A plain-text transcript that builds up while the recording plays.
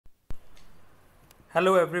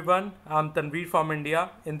Hello everyone, I'm Tanveer from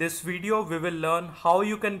India. In this video, we will learn how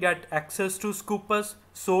you can get access to Scopus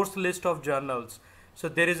Source List of journals. So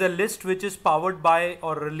there is a list which is powered by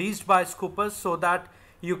or released by Scopus so that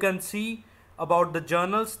you can see about the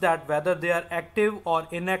journals, that whether they are active or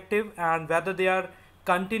inactive and whether they are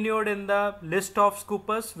continued in the list of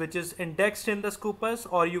Scopus which is indexed in the Scopus,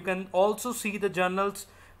 or you can also see the journals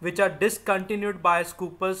which are discontinued by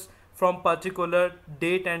Scopus from particular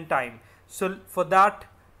date and time. So for that,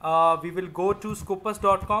 we will go to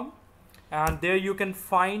scopus.com, and there you can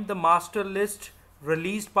find the master list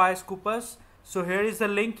released by Scopus. So here is the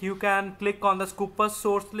link. You can click on the Scopus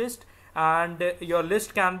source list and your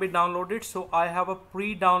list can be downloaded. So I have a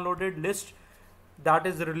pre-downloaded list that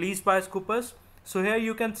is released by Scopus. So here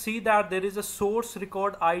you can see that there is a source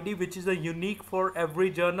record ID which is a unique for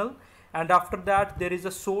every journal, and after that there is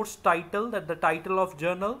a source title, that the title of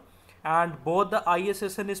journal, and both the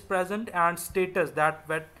E-ISSN is present and status, that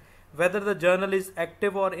whether the journal is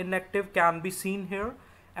active or inactive can be seen here.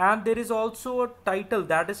 And there is also a title,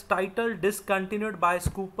 that is title discontinued by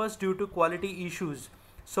Scopus due to quality issues.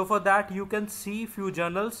 So for that you can see few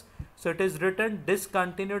journals. So it is written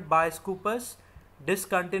discontinued by Scopus,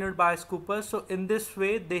 discontinued by Scopus. So in this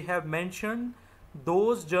way they have mentioned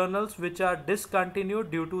those journals which are discontinued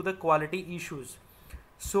due to the quality issues.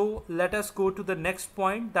 So let us go to the next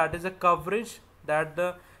point, that is a coverage, that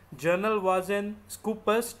the journal was in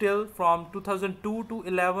Scopus till from 2002 to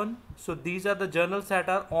 11. So these are the journals that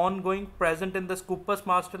are ongoing present in the Scopus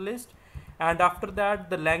master list. And after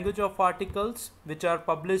that the language of articles which are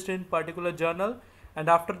published in particular journal. And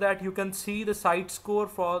after that you can see the CiteScore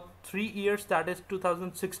for 3 years, that is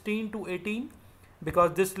 2016 to 18,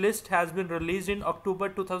 because this list has been released in October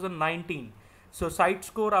 2019. So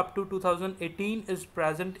CiteScore up to 2018 is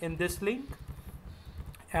present in this link.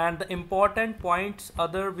 And the important points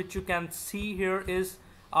other which you can see here is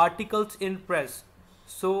articles in press.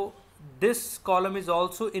 So this column is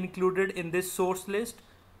also included in this source list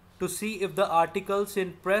to see if the articles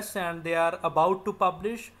in press and they are about to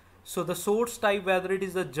publish. So the source type, whether it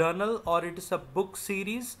is a journal or it is a book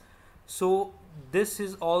series, so this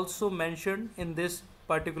is also mentioned in this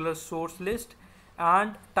particular source list.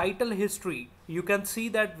 And title history, you can see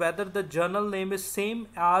that whether the journal name is same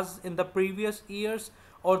as in the previous years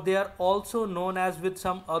or they are also known as with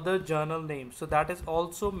some other journal name. So that is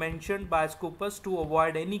also mentioned by Scopus to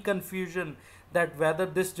avoid any confusion that whether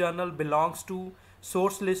this journal belongs to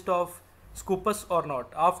source list of Scopus or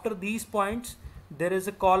not. After these points there is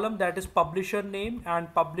a column, that is publisher name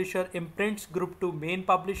and publisher imprints group to main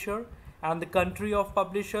publisher and the country of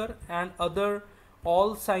publisher and other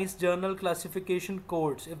all science journal classification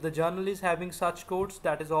codes. If the journal is having such codes,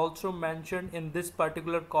 that is also mentioned in this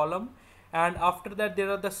particular column. And after that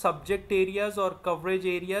there are the subject areas or coverage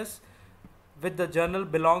areas which the journal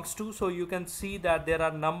belongs to. So you can see that there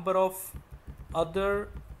are number of other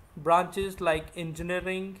branches like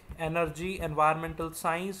engineering, energy, environmental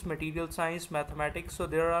science, material science, mathematics. So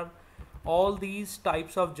there are all these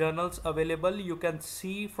types of journals available, you can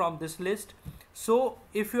see from this list. So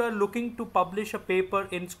if you are looking to publish a paper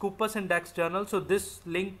in Scopus Index journal, so this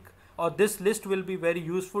link or this list will be very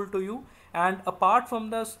useful to you. And apart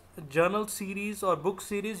from the journal series or book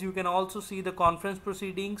series, you can also see the conference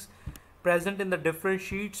proceedings present in the different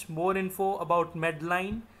sheets, more info about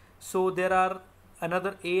Medline. So there are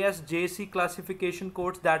another ASJC classification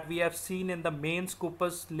codes that we have seen in the main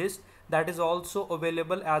Scopus list, that is also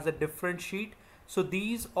available as a different sheet. So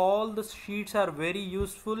these all the sheets are very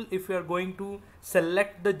useful if you are going to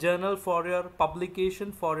select the journal for your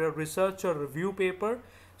publication, for your research or review paper.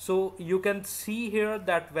 So you can see here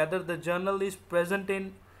that whether the journal is present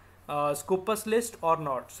in Scopus list or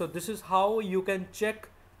not. So this is how you can check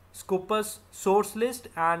Scopus source list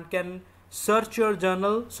and can search your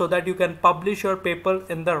journal so that you can publish your paper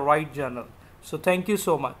in the right journal. So thank you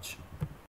so much.